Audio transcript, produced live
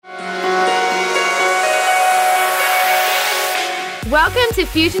Welcome to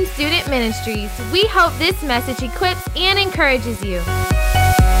Fusion Student Ministries. We hope this message equips and encourages you.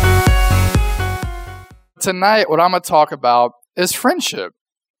 Tonight, what I'm going to talk about is friendship,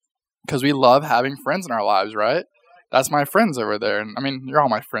 because we love having friends in our lives, right? That's my friends over there. And I mean, you're all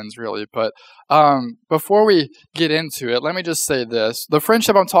my friends, really. But before we get into it, let me just say this. The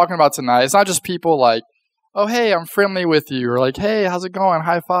friendship I'm talking about tonight, it's not just people like, oh, hey, I'm friendly with you, or like, hey, how's it going?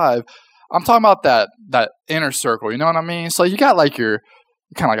 High five. I'm talking about that inner circle, you know what I mean? So you got like your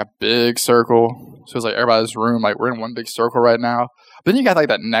kind of like a big circle. So it's like everybody's room, like we're in one big circle right now. But then you got like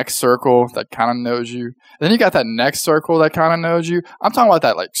that next circle that kind of knows you. Then you got that next circle that kind of knows you. I'm talking about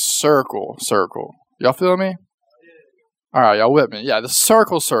that like circle. Y'all feel me? All right, y'all with me? Yeah, the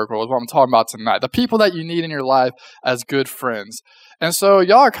circle is what I'm talking about tonight. The people that you need in your life as good friends. And so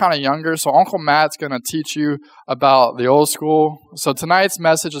y'all are kind of younger, so Uncle Matt's going to teach you about the old school. So tonight's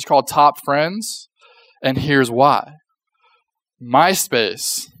message is called Top Friends, and here's why.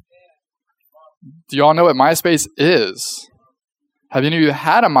 MySpace. Do y'all know what MySpace is? Have any of you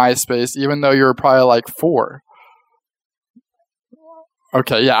had a MySpace, even though you were probably like 4?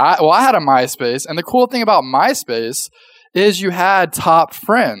 Okay, yeah, I had a MySpace, and the cool thing about MySpace is you had top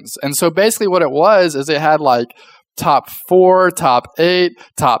friends. And so basically what it was is it had like top 4, top 8,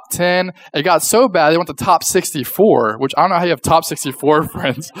 top 10. It got so bad they went to top 64, which I don't know how you have top 64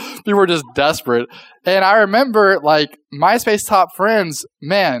 friends. People were just desperate. And I remember like MySpace top friends,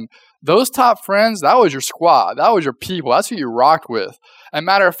 man, those top friends, that was your squad. That was your people. That's who you rocked with. And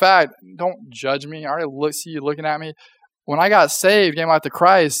matter of fact, don't judge me. I already see you looking at me. When I got saved, came out to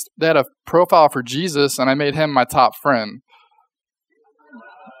Christ, they had a profile for Jesus, and I made him my top friend.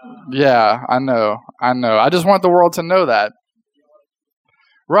 Yeah, I know. I just want the world to know that.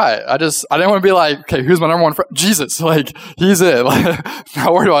 Right. I didn't want to be like, okay, who's my number one friend? Jesus. Like, he's it. Like,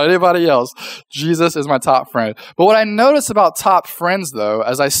 not worried about anybody else. Jesus is my top friend. But what I noticed about top friends, though,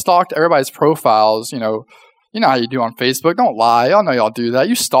 as I stalked everybody's profiles, you know how you do on Facebook. Don't lie. Y'all know y'all do that.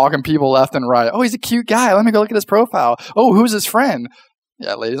 You stalking people left and right. Oh, he's a cute guy. Let me go look at his profile. Oh, who's his friend?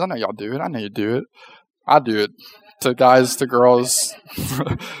 Yeah, ladies, I know y'all do it. I know you do it. I do it. To guys, to girls.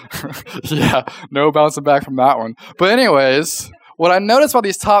 Yeah, no bouncing back from that one. But anyways, what I noticed about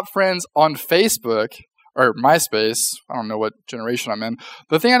these top friends on Facebook, or MySpace, I don't know what generation I'm in.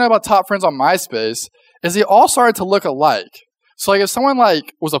 The thing I know about top friends on MySpace is they all started to look alike. So like if someone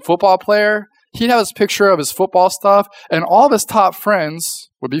like was a football player, he'd have his picture of his football stuff, and all of his top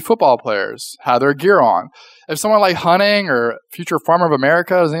friends would be football players, had their gear on. If someone like hunting or Future Farmer of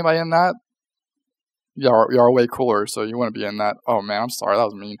America, is anybody in that? You're way cooler, so you wouldn't be in that. Oh man, I'm sorry, that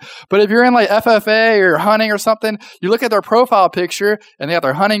was mean. But if you're in like FFA or hunting or something, you look at their profile picture and they have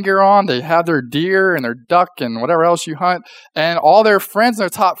their hunting gear on, they have their deer and their duck and whatever else you hunt, and all their friends, their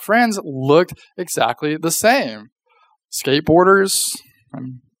top friends, looked exactly the same. Skateboarders,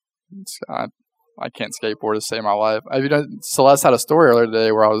 I can't skateboard to save my life. Celeste had a story earlier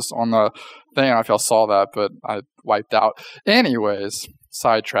today where I was on the thing. I don't know if y'all saw that, but I wiped out. Anyways,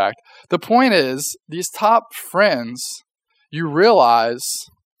 sidetracked. The point is, these top friends, you realize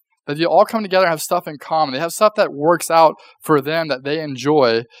that you all come together and have stuff in common. They have stuff that works out for them that they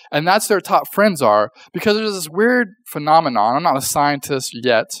enjoy, and that's their top friends are. Because there's this weird phenomenon. I'm not a scientist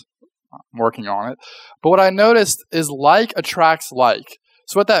yet. I'm working on it. But what I noticed is like attracts like.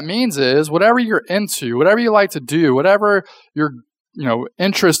 So what that means is whatever you're into, whatever you like to do, whatever your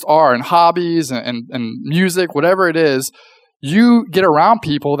interests are and hobbies and music, whatever it is, you get around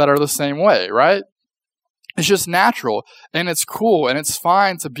people that are the same way, right? It's just natural, and it's cool, and it's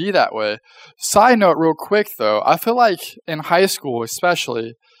fine to be that way. Side note real quick, though, I feel like in high school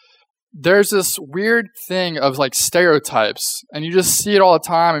especially, there's this weird thing of like stereotypes, and you just see it all the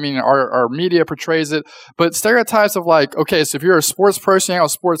time. I mean, our media portrays it, but stereotypes of like, okay, so if you're a sports person, you hang out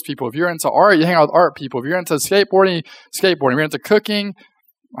with sports people. If you're into art, you hang out with art people. If you're into skateboarding. If you're into cooking,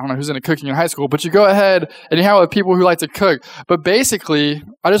 I don't know who's into cooking in high school, but you go ahead and you hang out with people who like to cook. But basically,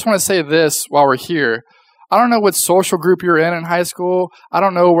 I just want to say this while we're here. I don't know what social group you're in high school. I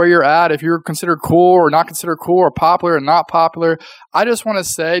don't know where you're at, if you're considered cool or not considered cool or popular or not popular. I just want to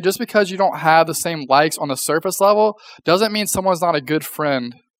say, just because you don't have the same likes on the surface level doesn't mean someone's not a good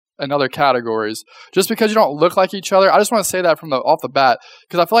friend in other categories. Just because you don't look like each other, I just want to say that off the bat,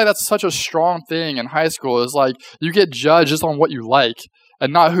 because I feel like that's such a strong thing in high school, is like you get judged just on what you like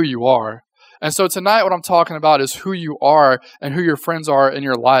and not who you are. And so tonight what I'm talking about is who you are and who your friends are in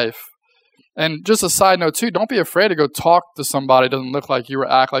your life. And just a side note too, don't be afraid to go talk to somebody who doesn't look like you or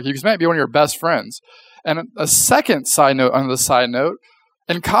act like you, because it might be one of your best friends. And a second side note under the side note,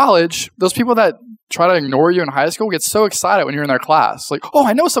 in college, those people that try to ignore you in high school get so excited when you're in their class. Like, oh,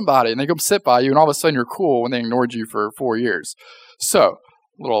 I know somebody. And they come sit by you, and all of a sudden you're cool when they ignored you for 4 years. So,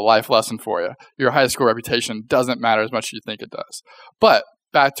 little life lesson for you. Your high school reputation doesn't matter as much as you think it does. But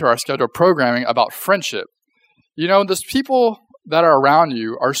back to our scheduled programming about friendship. Those people that are around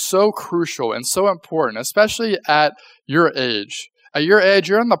you are so crucial and so important, especially at your age. At your age,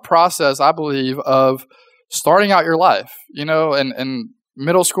 you're in the process, I believe, of starting out your life. In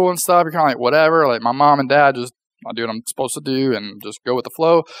middle school and stuff, you're kind of like, whatever, like my mom and dad, just I do what I'm supposed to do and just go with the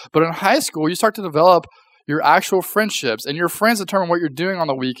flow. But in high school, you start to develop your actual friendships, and your friends determine what you're doing on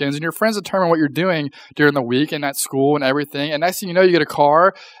the weekends, and your friends determine what you're doing during the week and at school and everything. And next thing you know, you get a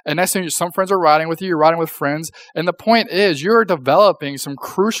car, and next thing some friends are riding with you, you're riding with friends. And the point is, you're developing some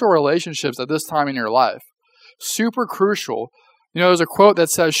crucial relationships at this time in your life. Super crucial. There's a quote that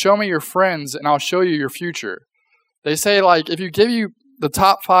says, "Show me your friends and I'll show you your future." They say, like, if you give you the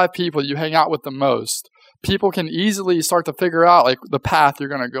top 5 people you hang out with the most, people can easily start to figure out like the path you're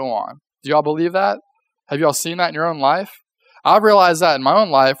going to go on. Do y'all believe that? Have y'all seen that in your own life? I've realized that in my own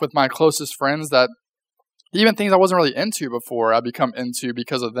life with my closest friends, that even things I wasn't really into before, I've become into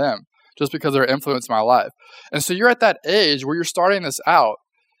because of them, just because they're influenced my life. And so you're at that age where you're starting this out.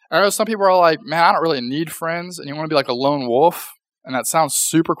 And I know some people are like, man, I don't really need friends, and you want to be like a lone wolf. And that sounds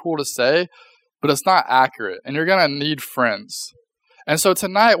super cool to say, but it's not accurate. And you're going to need friends. And so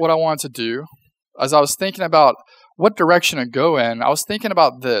tonight, what I wanted to do, as I was thinking about what direction to go in, I was thinking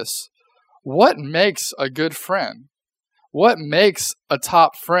about this. What makes a good friend? What makes a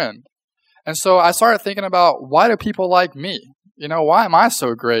top friend? And so I started thinking about, why do people like me? Why am I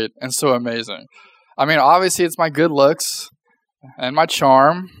so great and so amazing? I mean, obviously it's my good looks and my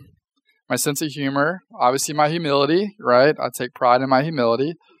charm, my sense of humor, obviously my humility, right? I take pride in my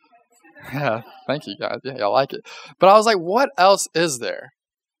humility. Yeah, thank you guys. Yeah, y'all like it. But I was like, what else is there?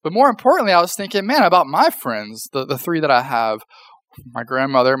 But more importantly, I was thinking, man, about my friends, the 3 that I have. My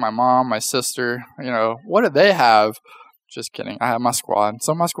grandmother, my mom, my sister, what do they have? Just kidding. I have my squad.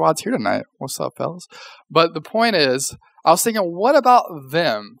 Some of my squad's here tonight. What's up, fellas? But the point is, I was thinking, what about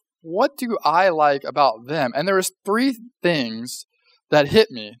them? What do I like about them? And there was 3 things that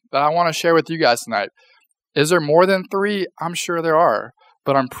hit me that I want to share with you guys tonight. Is there more than 3? I'm sure there are.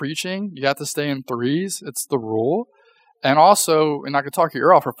 But I'm preaching. You have to stay in 3s. It's the rule. And also, and I could talk your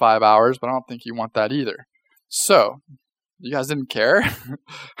ear off for 5 hours, but I don't think you want that either. So, you guys didn't care?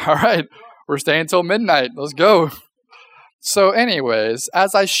 All right. We're staying until midnight. Let's go. So anyways,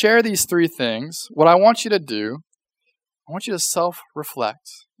 as I share these 3 things, what I want you to do, I want you to self-reflect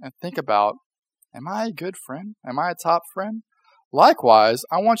and think about, am I a good friend? Am I a top friend? Likewise,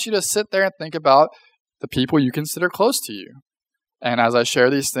 I want you to sit there and think about the people you consider close to you. And as I share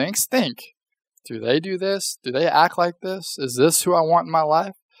these things, think, do they do this? Do they act like this? Is this who I want in my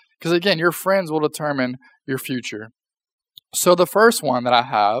life? Because again, your friends will determine your future. So the first one that I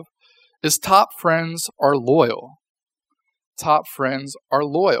have is top friends are loyal. Top friends are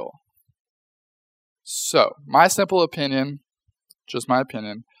loyal. So, my simple opinion, just my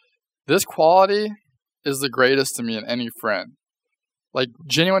opinion, this quality is the greatest to me in any friend. Like,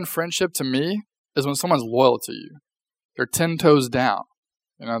 genuine friendship to me is when someone's loyal to you. They're 10 toes down.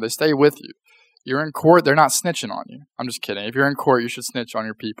 They stay with you. You're in court, they're not snitching on you. I'm just kidding. If you're in court, you should snitch on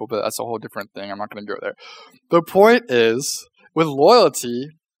your people, but that's a whole different thing. I'm not going to go there. The point is, with loyalty,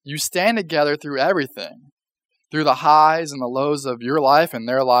 you stand together through everything. Through the highs and the lows of your life and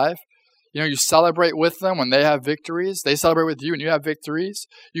their life. You celebrate with them when they have victories. They celebrate with you when you have victories.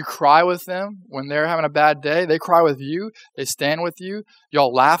 You cry with them when they're having a bad day. They cry with you. They stand with you.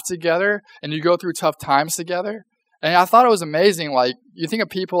 Y'all laugh together, and you go through tough times together. And I thought it was amazing. Like, you think of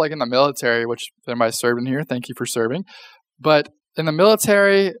people like in the military, which if anybody's serving here, thank you for serving. But in the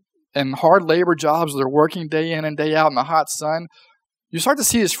military and hard labor jobs, they're working day in and day out in the hot sun. You start to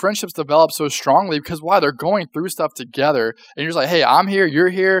see these friendships develop so strongly because why? They're going through stuff together. And you're just like, hey, I'm here, you're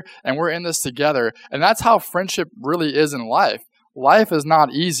here, and we're in this together. And that's how friendship really is in life. Life is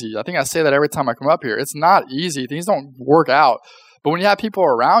not easy. I think I say that every time I come up here. It's not easy. Things don't work out. But when you have people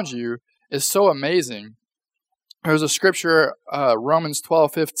around you, it's so amazing. There's a scripture, Romans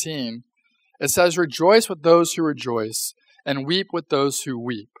 12:15. It says, rejoice with those who rejoice and weep with those who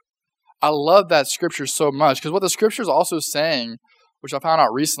weep. I love that scripture so much because what the scripture is also saying, which I found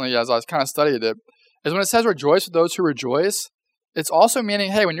out recently as I was kind of studied it, is when it says rejoice with those who rejoice, it's also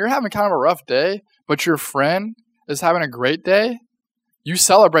meaning, hey, when you're having kind of a rough day, but your friend is having a great day, you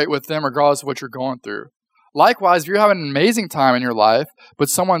celebrate with them regardless of what you're going through. Likewise, if you're having an amazing time in your life, but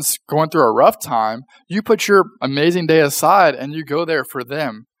someone's going through a rough time, you put your amazing day aside and you go there for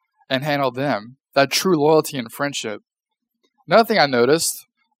them and handle them. That true loyalty and friendship. Another thing I noticed,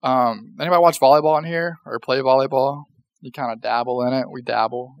 anybody watch volleyball in here or play volleyball? You kind of dabble in it. We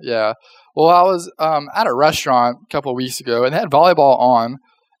dabble. Yeah. Well, I was at a restaurant a couple of weeks ago, and they had volleyball on.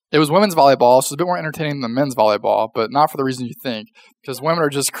 It was women's volleyball, so it's a bit more entertaining than men's volleyball, but not for the reason you think, because women are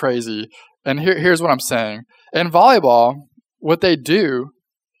just crazy. And here's what I'm saying. In volleyball, what they do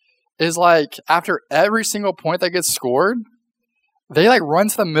is like after every single point that gets scored, they like run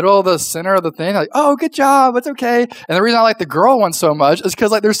to the middle of the center of the thing, like, oh, good job, it's okay. And the reason I like the girl one so much is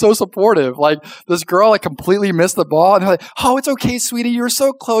because like they're so supportive. Like this girl like completely missed the ball, and they're like, oh, it's okay, sweetie, you were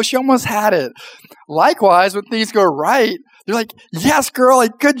so close, you almost had it. Likewise, when things go right, they're like, yes, girl,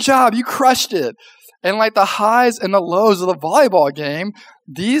 like good job, you crushed it. And like the highs and the lows of the volleyball game,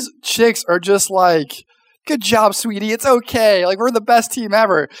 these chicks are just like, good job, sweetie, it's okay. Like we're the best team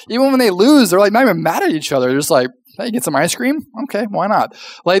ever. Even when they lose, they're like not even mad at each other. They're just like, hey, get some ice cream? Okay, why not?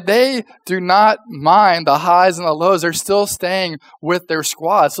 Like they do not mind the highs and the lows. They're still staying with their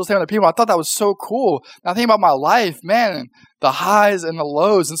squad, still staying with their people. I thought that was so cool. Now think about my life, man, the highs and the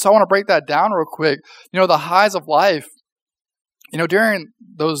lows. And so I want to break that down real quick. You know, the highs of life, you know, during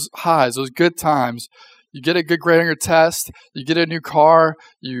those highs, those good times, you get a good grade on your test, you get a new car,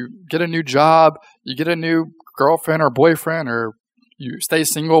 you get a new job, you get a new girlfriend or boyfriend, or you stay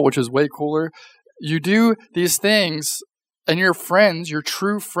single, which is way cooler. You do these things, and your friends, your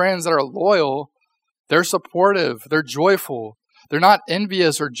true friends that are loyal, they're supportive, they're joyful, they're not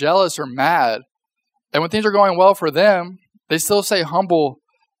envious or jealous or mad. And when things are going well for them, they still stay humble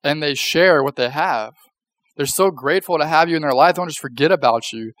and they share what they have. They're so grateful to have you in their life, they don't just forget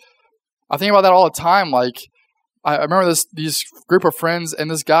about you. I think about that all the time. Like, I remember these group of friends,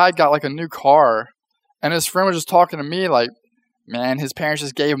 and this guy got like a new car, and his friend was just talking to me like, man, his parents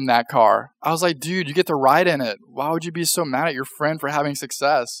just gave him that car. I was like, dude, you get to ride in it. Why would you be so mad at your friend for having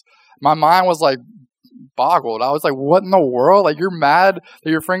success? My mind was like boggled. I was like, what in the world? Like, you're mad that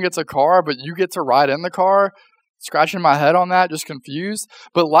your friend gets a car, but you get to ride in the car? Scratching my head on that, just confused.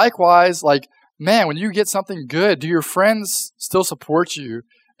 But likewise, like, man, when you get something good, do your friends still support you?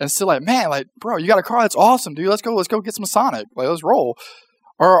 And still like, man, like, bro, you got a car? That's awesome, dude. Let's go get some Sonic. Like, let's roll.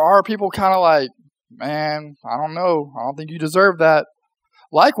 Or are people kind of like, man, I don't know. I don't think you deserve that.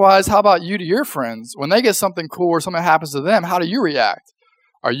 Likewise, how about you to your friends? When they get something cool or something happens to them, how do you react?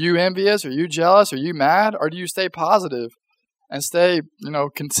 Are you envious? Are you jealous? Are you mad? Or do you stay positive and stay,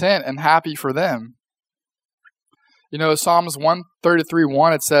 content and happy for them? Psalms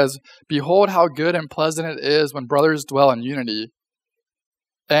 133:1, it says, behold how good and pleasant it is when brothers dwell in unity.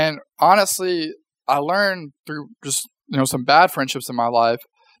 And honestly, I learned through just, some bad friendships in my life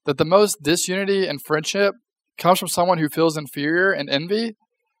that the most disunity in friendship comes from someone who feels inferior and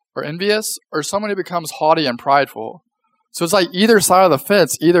envious, or someone who becomes haughty and prideful. So it's like either side of the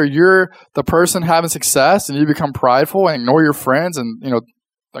fence. Either you're the person having success and you become prideful and ignore your friends and,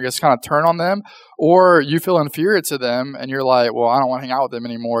 I guess kind of turn on them, or you feel inferior to them and you're like, well, I don't want to hang out with them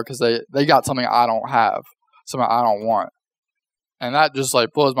anymore because they got something I don't have, something I don't want. And that just like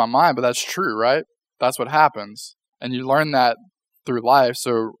blows my mind, but that's true, right? That's what happens. And you learn that through life.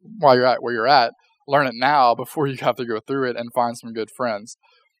 So while you're at where you're at, learn it now before you have to go through it and find some good friends.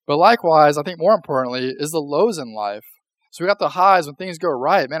 But likewise, I think more importantly is the lows in life. So we got the highs when things go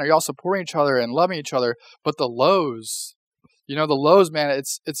right. Man, are y'all supporting each other and loving each other? But the lows, the lows, man,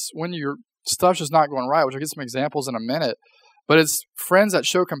 it's when your stuff's just not going right, which I'll get some examples in a minute. But it's friends that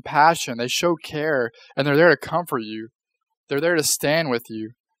show compassion, they show care, and they're there to comfort you. They're there to stand with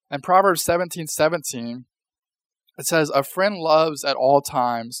you. And Proverbs 17:17, it says, a friend loves at all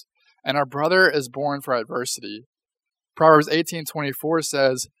times, and a brother is born for adversity. Proverbs 18:24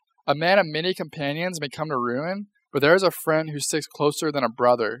 says, a man of many companions may come to ruin, but there is a friend who sticks closer than a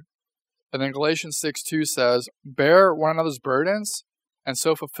brother. And then Galatians 6:2 says, bear one another's burdens, and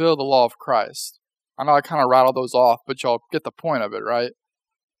so fulfill the law of Christ. I know I kind of rattled those off, but y'all get the point of it, right?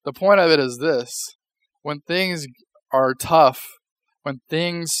 The point of it is this. When things are tough, when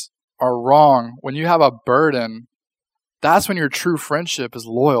things are wrong, when you have a burden, that's when your true friendship is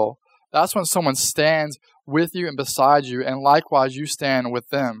loyal. That's when someone stands with you and beside you, and likewise you stand with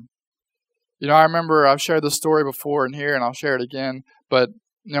them. I remember I've shared this story before in here, and I'll share it again, but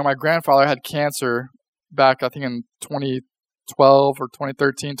my grandfather had cancer back, I think in 2012 or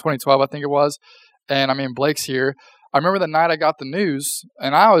 2013, 2012, I think it was. And Blake's here. I remember the night I got the news,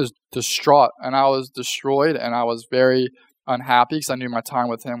 and I was distraught, and I was destroyed, and I was very unhappy because I knew my time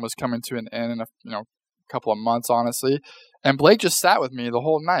with him was coming to an end in a couple of months, honestly. And Blake just sat with me the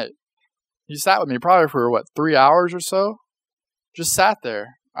whole night. He sat with me probably for 3 hours or so. Just sat there,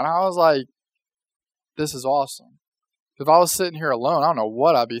 and I was like, "This is awesome." If I was sitting here alone, I don't know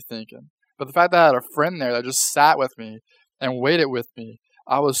what I'd be thinking. But the fact that I had a friend there that just sat with me and waited with me,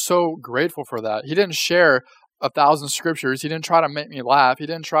 I was so grateful for that. He didn't share 1,000 scriptures. He didn't try to make me laugh. He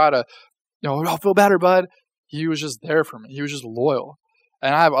didn't try to, I'll feel better, bud. He was just there for me. He was just loyal.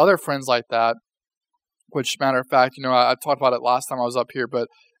 And I have other friends like that, which, matter of fact, I talked about it last time I was up here, but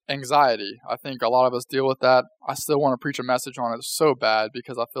anxiety. I think a lot of us deal with that. I still want to preach a message on it so bad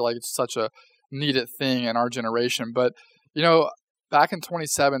because I feel like it's such a needed thing in our generation. But, back in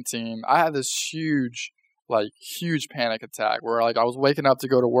 2017, I had this huge panic attack where I was waking up to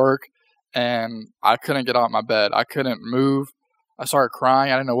go to work and I couldn't get out of my bed. I couldn't move. I started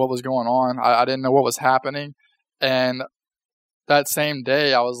crying. I didn't know what was going on. I didn't know what was happening. And that same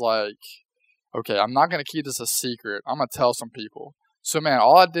day, I was like, okay, I'm not going to keep this a secret. I'm going to tell some people. So, man,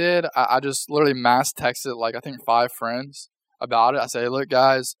 all I did, I just literally mass texted, I think 5 friends about it. I say, hey, look,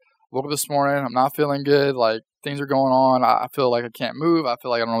 guys, woke up this morning. I'm not feeling good. Things are going on. I feel like I can't move. I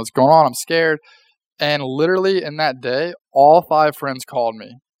feel like I don't know what's going on. I'm scared. And literally in that day, all 5 friends called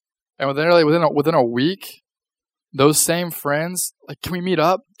me. And within a week, those same friends, can we meet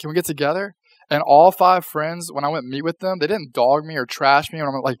up? Can we get together? And all 5 friends, when I went meet with them, they didn't dog me or trash me. And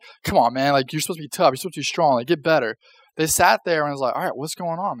I'm like, come on, man. You're supposed to be tough. You're supposed to be strong. Get better. They sat there and was like, all right, what's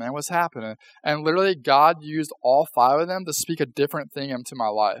going on, man? What's happening? And literally God used all 5 of them to speak a different thing into my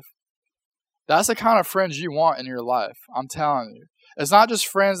life. That's the kind of friends you want in your life. I'm telling you. It's not just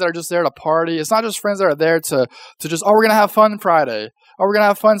friends that are just there to party. It's not just friends that are there to just, we're going to have fun Friday. We're going to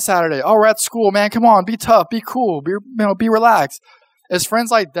have fun Saturday. We're at school, man. Come on, be tough, be cool, be relaxed. It's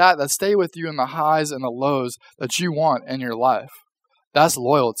friends like that stay with you in the highs and the lows that you want in your life. That's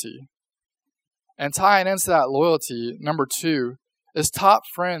loyalty. And tying into that loyalty, number 2, is top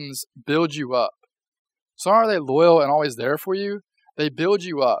friends build you up. So are they loyal and always there for you? They build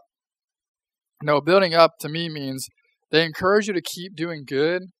you up. Building up to me means they encourage you to keep doing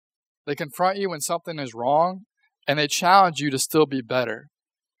good. They confront you when something is wrong, and they challenge you to still be better.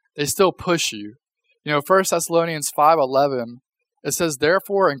 They still push you. 1 Thessalonians 5:11, it says,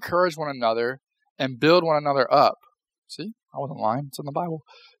 therefore encourage one another and build one another up. See, I wasn't lying. It's in the Bible.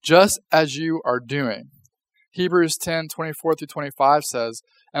 Just as you are doing. Hebrews 10:24-25 says,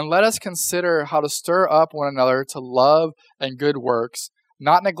 and let us consider how to stir up one another to love and good works,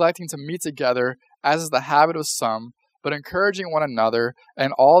 not neglecting to meet together, as is the habit of some, but encouraging one another,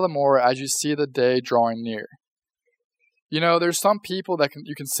 and all the more as you see the day drawing near. There's some people that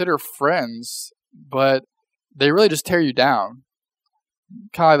you consider friends, but they really just tear you down.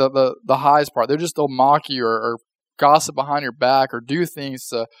 Kind of the highest part. They'll mock you or gossip behind your back or do things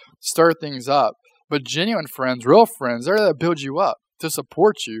to stir things up. But genuine friends, real friends, they're there to build you up, to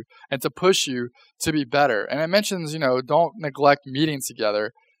support you, and to push you to be better. And it mentions, don't neglect meeting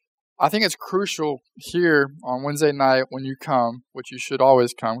together. I think it's crucial here on Wednesday night when you come, which you should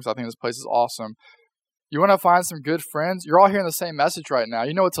always come because I think this place is awesome. You want to find some good friends? You're all hearing the same message right now.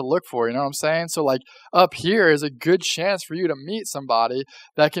 You know what to look for, you know what I'm saying? So up here is a good chance for you to meet somebody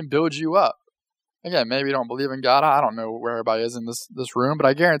that can build you up. Again, maybe you don't believe in God. I don't know where everybody is in this room, but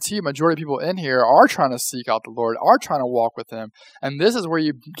I guarantee you majority of people in here are trying to seek out the Lord, are trying to walk with Him. And this is where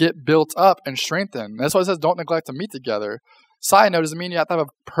you get built up and strengthened. That's why it says don't neglect to meet together. Side note, does it mean you have to have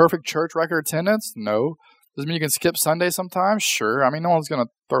a perfect church record attendance? No. Does it mean you can skip Sunday sometimes? Sure. No one's going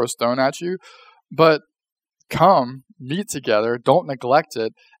to throw a stone at you. But come, meet together, don't neglect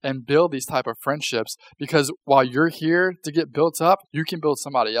it, and build these type of friendships, because while you're here to get built up, you can build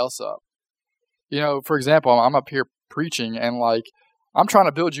somebody else up. For example, I'm up here preaching and I'm trying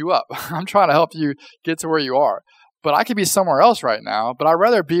to build you up. I'm trying to help you get to where you are. But I could be somewhere else right now, but I'd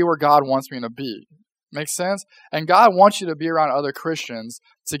rather be where God wants me to be. Makes sense? And God wants you to be around other Christians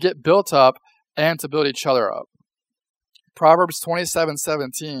to get built up and to build each other up. Proverbs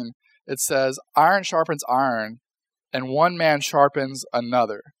 27:17, it says, iron sharpens iron, and one man sharpens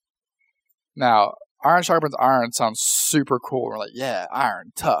another. Now, iron sharpens iron sounds super cool. We're like, yeah,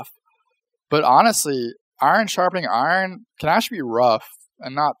 iron, tough. But honestly, iron sharpening iron can actually be rough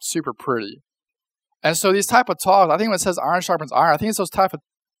and not super pretty. And so these type of talks, I think when it says iron sharpens iron, I think it's those type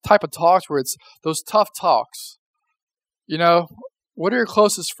of talks where it's those tough talks. What are your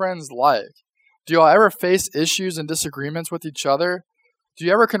closest friends like? Do y'all ever face issues and disagreements with each other? Do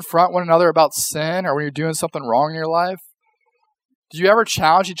you ever confront one another about sin or when you're doing something wrong in your life? Do you ever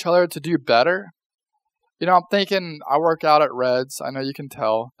challenge each other to do better? I'm thinking, I work out at Reds. I know you can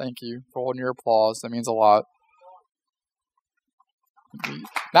tell. Thank you for holding your applause. That means a lot.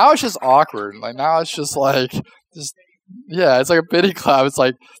 Now it's just awkward. Now it's just yeah, it's like a pity clap. It's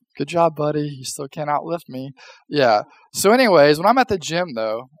like, good job, buddy. You still can't outlift me. Yeah. So anyways, when I'm at the gym,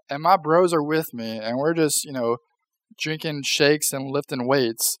 though, and my bros are with me, and we're just, drinking shakes and lifting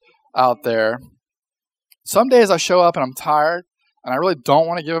weights out there, some days I show up and I'm tired, and I really don't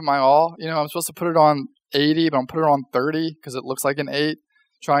want to give it my all. I'm supposed to put it on 80, but I'm putting it on 30 because it looks like an 8,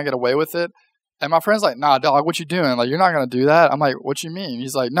 trying to get away with it. And my friend's like, nah, dog, what you doing? Like, you're not going to do that. I'm like, what you mean?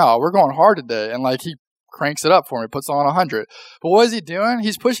 He's like, no, we're going hard today. And like, he cranks it up for me, puts it on 100. But what is he doing?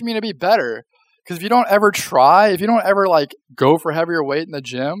 He's pushing me to be better. Because if you don't ever try, if you don't ever like go for heavier weight in the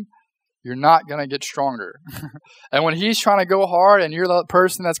gym, you're not going to get stronger. And when he's trying to go hard and you're the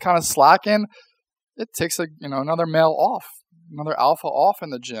person that's kind of slacking, it takes another male off, another alpha off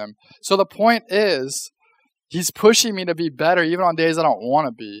in the gym. So the point is, he's pushing me to be better even on days I don't want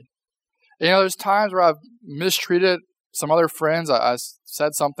to be. There's times where I've mistreated some other friends. I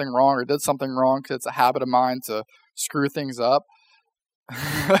said something wrong or did something wrong because it's a habit of mine to screw things up.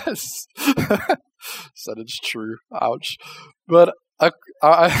 Said it's true. Ouch. But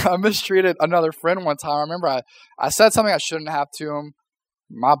I mistreated another friend one time. I remember I said something I shouldn't have to him.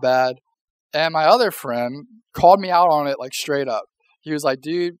 My bad. And my other friend called me out on it like straight up. He was like,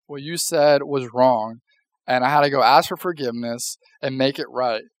 dude, what you said was wrong. And I had to go ask for forgiveness and make it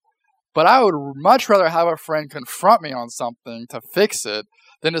right. But I would much rather have a friend confront me on something to fix it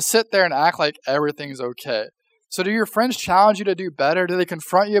than to sit there and act like everything's okay. So do your friends challenge you to do better? Do they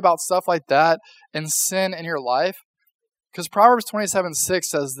confront you about stuff like that and sin in your life? Because Proverbs 27:6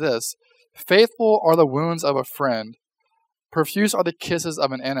 says this, faithful are the wounds of a friend. Profuse are the kisses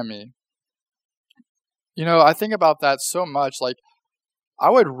of an enemy. I think about that so much. Like, I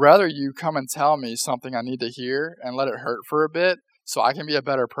would rather you come and tell me something I need to hear and let it hurt for a bit so I can be a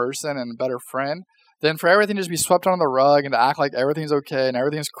better person and a better friend than for everything to just be swept under the rug and to act like everything's okay and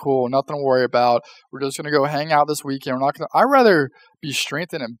everything's cool, nothing to worry about. We're just going to go hang out this weekend. I'd rather be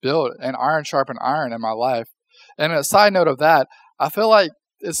strengthened and built and iron sharpen iron in my life. And a side note of that, I feel like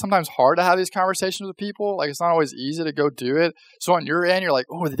it's sometimes hard to have these conversations with people. Like, it's not always easy to go do it. So on your end, you're like,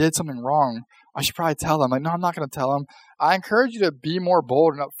 oh, they did something wrong. I should probably tell them. Like, no, I'm not going to tell them. I encourage you to be more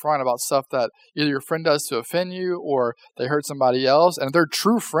bold and upfront about stuff that either your friend does to offend you or they hurt somebody else. And if they're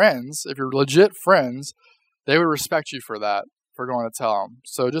true friends, if you're legit friends, they would respect you for that, for going to tell them.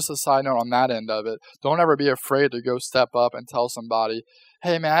 So just a side note on that end of it. Don't ever be afraid to go step up and tell somebody,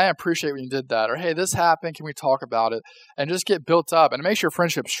 hey, man, I appreciate when you did that. Or, hey, this happened. Can we talk about it? And just get built up. And it makes your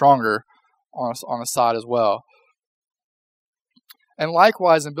friendship stronger on the side as well. And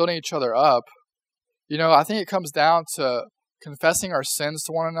likewise, in building each other up, I think it comes down to confessing our sins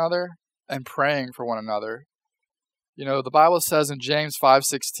to one another and praying for one another. The Bible says in James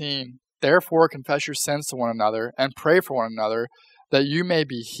 5:16, therefore confess your sins to one another and pray for one another that you may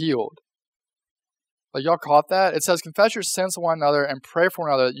be healed. Like, y'all caught that? It says confess your sins to one another and pray for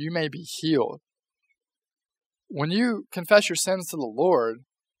one another that you may be healed. When you confess your sins to the Lord,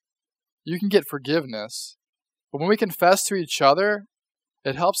 you can get forgiveness. But when we confess to each other,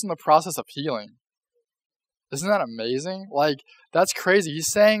 it helps in the process of healing. Isn't that amazing? Like, that's crazy.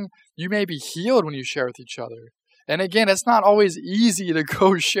 He's saying you may be healed when you share with each other. And again, it's not always easy to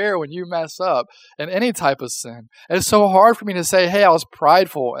go share when you mess up in any type of sin. And it's so hard for me to say, hey, I was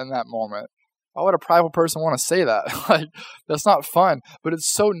prideful in that moment. Why would a prideful person want to say that? Like, that's not fun. But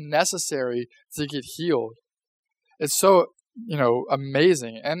it's so necessary to get healed. It's so,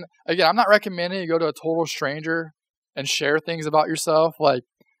 amazing. And again, I'm not recommending you go to a total stranger and share things about yourself. Like,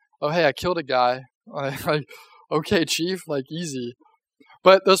 oh, hey, I killed a guy. Like, okay, chief, like, easy.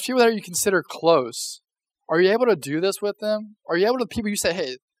 But those people that you consider close, are you able to do this with them? Are you able to people you say,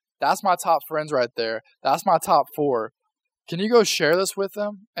 hey, that's my top friends right there. That's my top 4. Can you go share this with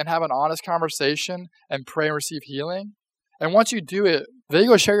them and have an honest conversation and pray and receive healing? And once you do it, they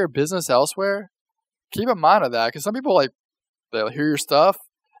go share your business elsewhere. Keep in mind of that, because some people, they'll hear your stuff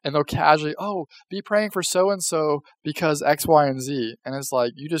and they'll casually, oh, be praying for so-and-so because X, Y, and Z. And it's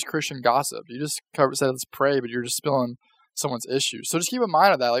like, you just Christian gossip. You just said let's pray, but you're just spilling someone's issues. So just keep in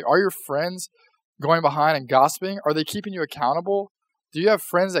mind of that. Like, are your friends going behind and gossiping? Are they keeping you accountable? Do you have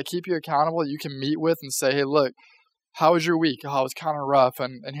friends that keep you accountable that you can meet with and say, hey, look, how was your week? Oh, it was kind of rough,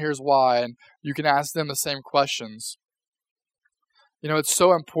 and here's why. And you can ask them the same questions. It's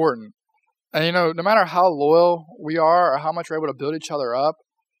so important. And, no matter how loyal we are or how much we're able to build each other up,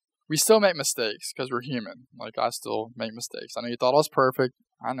 we still make mistakes because we're human. Like, I still make mistakes. I know you thought I was perfect.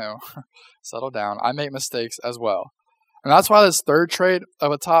 I know. Settle down. I make mistakes as well. And that's why this third trait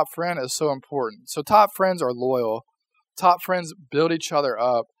of a top friend is so important. So top friends are loyal. Top friends build each other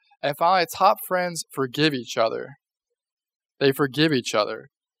up. And finally, top friends forgive each other. They forgive each other.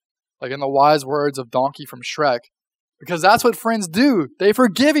 Like in the wise words of Donkey from Shrek. Because that's what friends do. They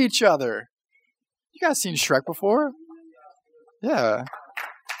forgive each other. You guys seen Shrek before? Yeah.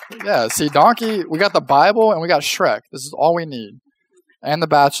 Yeah, see, Donkey, we got the Bible and we got Shrek. This is all we need. And The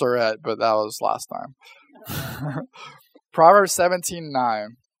Bachelorette, but that was last time. Proverbs 17:9.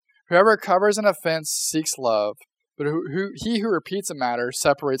 Whoever covers an offense seeks love, but he who repeats a matter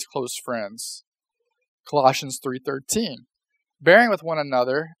separates close friends. Colossians 3:13. Bearing with one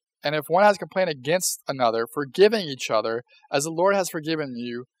another, and if one has complained against another, forgiving each other, as the Lord has forgiven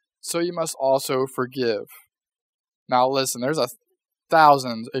you, so you must also forgive. Now listen, there's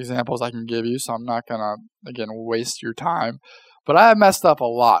 1,000 examples I can give you, so I'm not going to, again, waste your time. But I have messed up a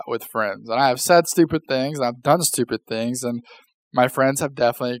lot with friends, and I have said stupid things, and I've done stupid things, and my friends have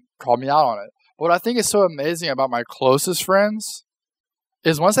definitely called me out on it. But what I think is so amazing about my closest friends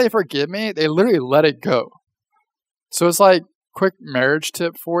is once they forgive me, they literally let it go. So it's like, quick marriage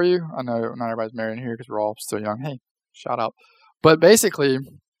tip for you. I know not everybody's married in here because we're all still young. Hey, shout out. But basically,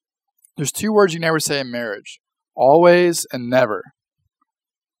 there's 2 words you never say in marriage. Always and never.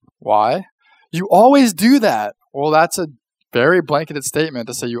 Why? You always do that. Well, that's a very blanketed statement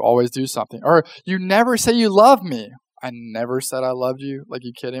to say you always do something. Or you never say you love me. I never said I loved you. Like,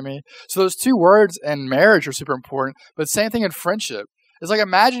 you kidding me? So those 2 words in marriage are super important. But same thing in friendship. It's like,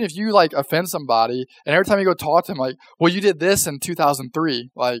 imagine if you like offend somebody and every time you go talk to them, like, well, you did this in 2003.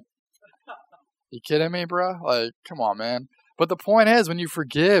 Like, you kidding me, bro? Like, come on, man. But the point is, when you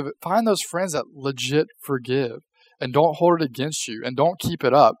forgive, find those friends that legit forgive and don't hold it against you and don't keep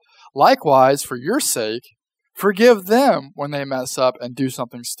it up. Likewise, for your sake, forgive them when they mess up and do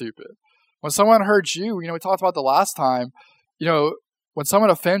something stupid. When someone hurts you, we talked about the last time, when someone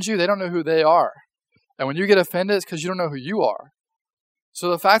offends you, they don't know who they are. And when you get offended, it's because you don't know who you are. So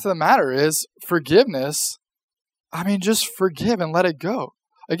the fact of the matter is, forgiveness, just forgive and let it go.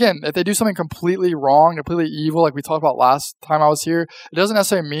 Again, if they do something completely wrong, completely evil, like we talked about last time I was here, it doesn't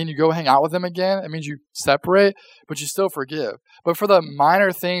necessarily mean you go hang out with them again. It means you separate, but you still forgive. But for the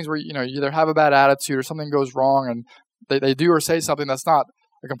minor things where, you either have a bad attitude or something goes wrong and they do or say something that's not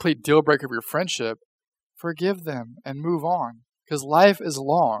a complete deal breaker of your friendship, forgive them and move on. Because life is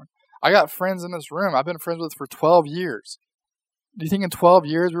long. I got friends in this room I've been friends with for 12 years. Do you think in 12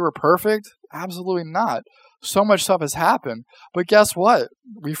 years we were perfect? Absolutely not. So much stuff has happened. But guess what?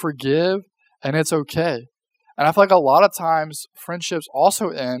 We forgive, and it's okay. And I feel like a lot of times friendships also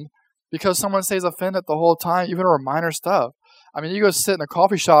end because someone stays offended the whole time, even over minor stuff. You go sit in a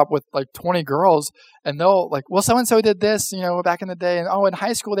coffee shop with like 20 girls, and they'll like, well, so-and-so did this, back in the day. And in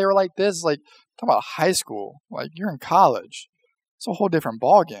high school, they were like this. Like, talking about high school. Like, you're in college. It's a whole different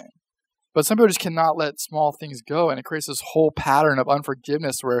ballgame. But some people just cannot let small things go, and it creates this whole pattern of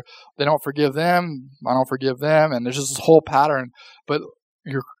unforgiveness where they don't forgive them, I don't forgive them, and there's just this whole pattern. But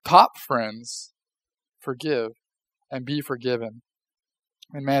your top friends, forgive and be forgiven.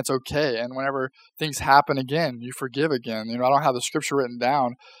 And man, it's okay. And whenever things happen again, you forgive again. I don't have the scripture written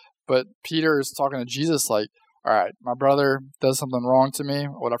down, but Peter is talking to Jesus like, all right, my brother does something wrong to me.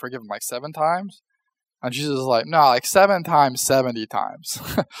 Would I forgive him like 7 times? And Jesus is like, no, like 7 times, 70 times.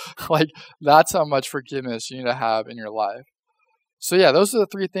 Like, that's how much forgiveness you need to have in your life. So yeah, those are the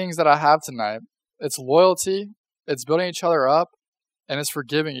 3 things that I have tonight. It's loyalty, it's building each other up, and it's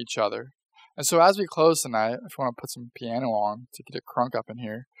forgiving each other. And so as we close tonight, if you want to put some piano on to get it crunk up in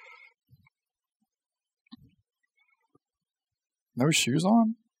here. No shoes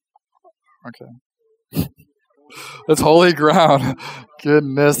on? Okay. It's holy ground.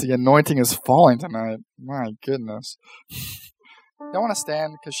 Goodness, the anointing is falling tonight. My goodness. Y'all want to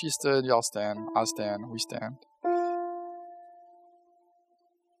stand? Because she stood, y'all stand. I stand. We stand.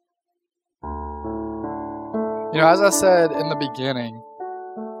 As I said in the beginning,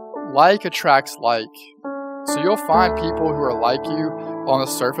 like attracts like. So you'll find people who are like you on the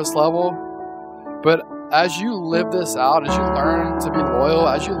surface level. But as you live this out, as you learn to be loyal,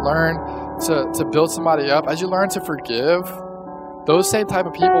 as you learn to build somebody up, as you learn to forgive, those same type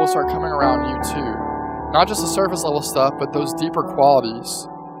of people will start coming around you too. Not just the surface level stuff, but those deeper qualities.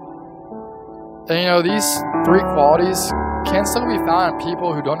 And these 3 qualities can still be found in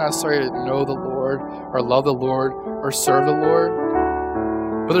people who don't necessarily know the Lord or love the Lord or serve the Lord.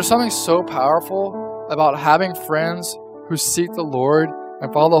 But there's something so powerful about having friends who seek the Lord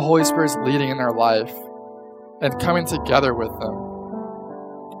and follow the Holy Spirit's leading in their life and coming together with them.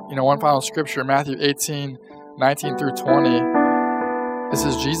 One final scripture, Matthew 18, 19 through 20. This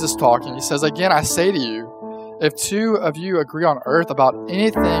is Jesus talking. He says, again, I say to you, if 2 of you agree on earth about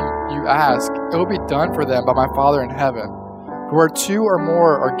anything you ask, it will be done for them by my Father in heaven. For where 2 or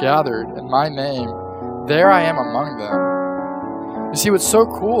more are gathered in my name, there I am among them. You see, what's so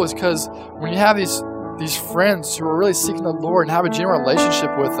cool is because when you have these friends who are really seeking the Lord and have a genuine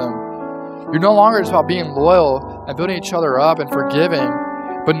relationship with them, you're no longer just about being loyal and building each other up and forgiving,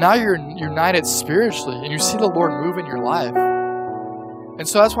 but now you're united spiritually and you see the Lord move in your life. And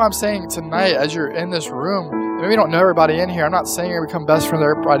so that's why I'm saying tonight, as you're in this room, Maybe you don't know everybody in here. I'm not saying you're going to become best friends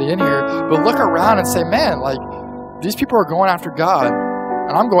with everybody in here, but look around and say, man, like, these people are going after God,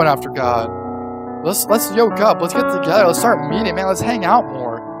 and I'm going after God. Let's yoke up. Let's get together. Let's start meeting, man. Let's hang out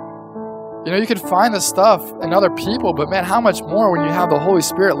more. You know, you can find this stuff in other people, but man, how much more when you have the Holy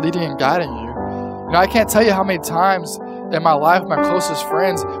Spirit leading and guiding you? You know, I can't tell you how many times in my life, my closest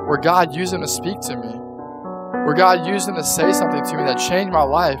friends, where God used them to speak to me, where God used them to say something to me that changed my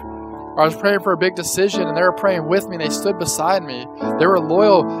life. I was praying for a big decision, and they were praying with me. They stood beside me. They were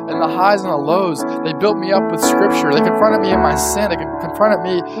loyal in the highs and the lows. They built me up with Scripture. They confronted me in my sin. They confronted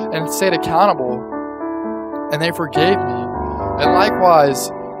me and stayed accountable, and they forgave me. And likewise,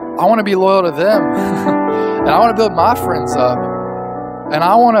 I want to be loyal to them, and I want to build my friends up, and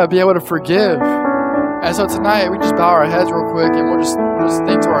I want to be able to forgive. And so tonight, we just bow our heads real quick, and we'll just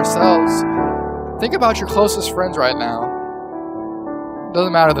think to ourselves, think about your closest friends right now. It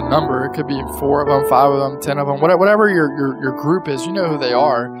doesn't matter the number. It could be 4 of them, 5 of them, 10 of them, whatever your group is. You know who they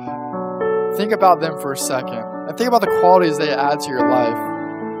are. Think about them for a second, and think about the qualities they add to your life.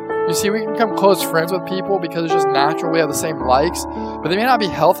 You see, we can become close friends with people because it's just natural. We have the same likes, but they may not be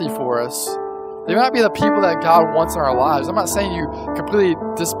healthy for us. They may not be the people that God wants in our lives. I'm not saying you completely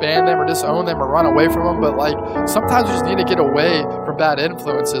disband them or disown them or run away from them, but like sometimes you just need to get away from bad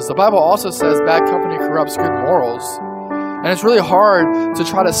influences. The Bible also says bad company corrupts good morals. And it's really hard to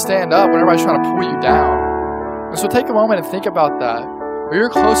try to stand up when everybody's trying to pull you down. And so take a moment and think about that. Are your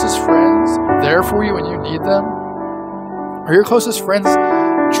closest friends there for you when you need them? Are your closest friends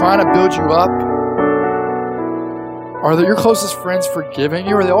trying to build you up? Are your closest friends forgiving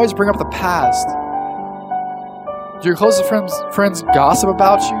you, or they always bring up the past? Do your closest friends gossip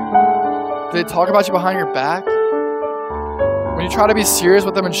about you? Do they talk about you behind your back? When you try to be serious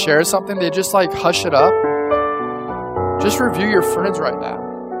with them and share something, they just like hush it up? Just review your friends right now.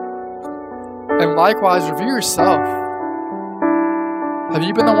 And likewise, review yourself. Have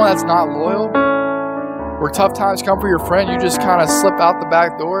you been the one that's not loyal? Where tough times come for your friend, you just kind of slip out the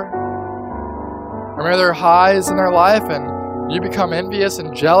back door? Or maybe there are highs in their life and you become envious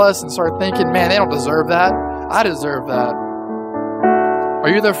and jealous and start thinking, man, they don't deserve that. I deserve that. Are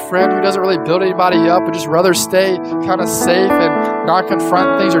you the friend who doesn't really build anybody up but just rather stay kind of safe and not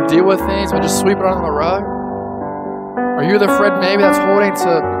confront things or deal with things but just sweep it under the rug? Are you the friend maybe that's holding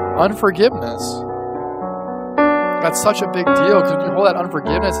to unforgiveness? That's such a big deal because when you hold that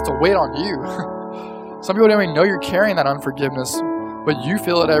unforgiveness, it's a weight on you. Some people don't even know you're carrying that unforgiveness, but you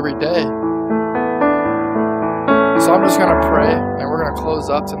feel it every day. So I'm just going to pray, and we're going to close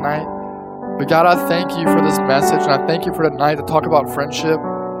up tonight. But God, I thank you for this message, and I thank you for tonight to talk about friendship.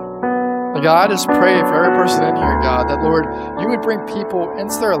 And God, I just pray for every person in here, God, that, Lord, you would bring people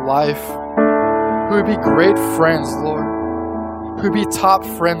into their life who would be great friends, Lord, who would be top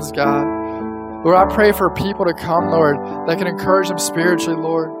friends, God. Lord, I pray for people to come, Lord, that can encourage them spiritually,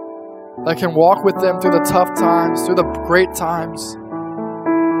 Lord, that can walk with them through the tough times, through the great times,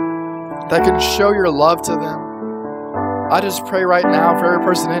 that can show your love to them. I just pray right now for every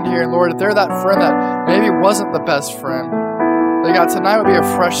person in here, and Lord, if they're that friend that maybe wasn't the best friend, that God, tonight would be a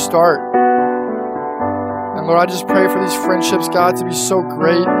fresh start. And Lord, I just pray for these friendships, God, to be so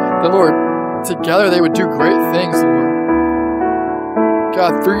great that, Lord, together they would do great things, Lord.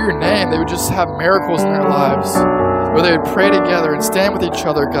 God, through your name, they would just have miracles in their lives, where they would pray together and stand with each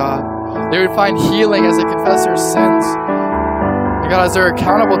other, God. They would find healing as they confess their sins. And God, as they're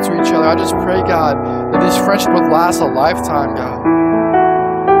accountable to each other, I just pray, God, that these friendships would last a lifetime, God.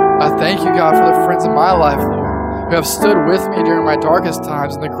 I thank you, God, for the friends in my life, Lord, who have stood with me during my darkest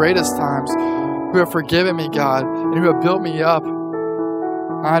times and the greatest times, who have forgiven me, God, and who have built me up.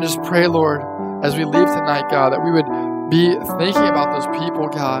 And I just pray, Lord, as we leave tonight, God, that we would be thinking about those people,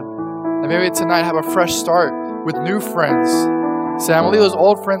 God, and maybe tonight have a fresh start with new friends. Say, I'm going to leave those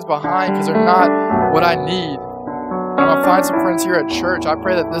old friends behind because they're not what I need. And I'm going to find some friends here at church. I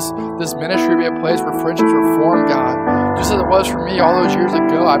pray that this ministry be a place where friendships are formed, God. Just as it was for me all those years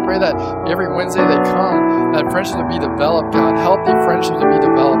ago, I pray that every Wednesday they come, that friendships would be developed, God. Healthy friendships would be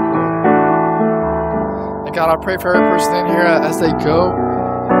developed, Lord. And God, I pray for every person in here as they go.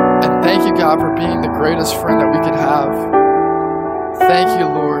 And thank you, God, for being the greatest friend that we could have. Thank you,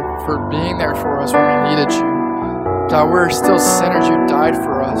 Lord, for being there for us when we needed you. God, we're still sinners. You died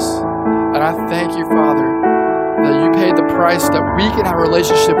for us. And I thank you, Father, that you paid the price that we can have a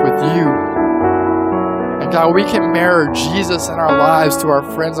relationship with you. And God, we can mirror Jesus in our lives to our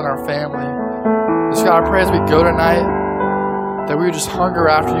friends and our family. And so God, I pray as we go tonight that we would just hunger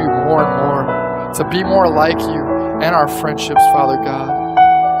after you more and more, to be more like you and our friendships, Father God.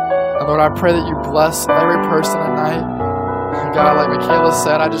 And Lord, I pray that you bless every person tonight. And God, like Michaela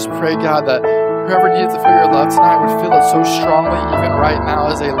said, I just pray, God, that whoever needs to feel your love tonight would feel it so strongly even right now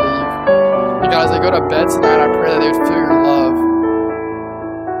as they leave. And God, as they go to bed tonight, I pray that they would feel your love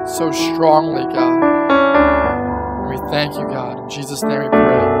so strongly, God. And we thank you, God. In Jesus' name we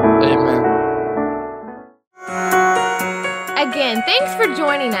pray. Amen. Again, thanks for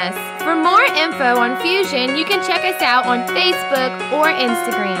joining us. For more info on Fusion, you can check us out on Facebook or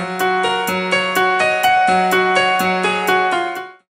Instagram.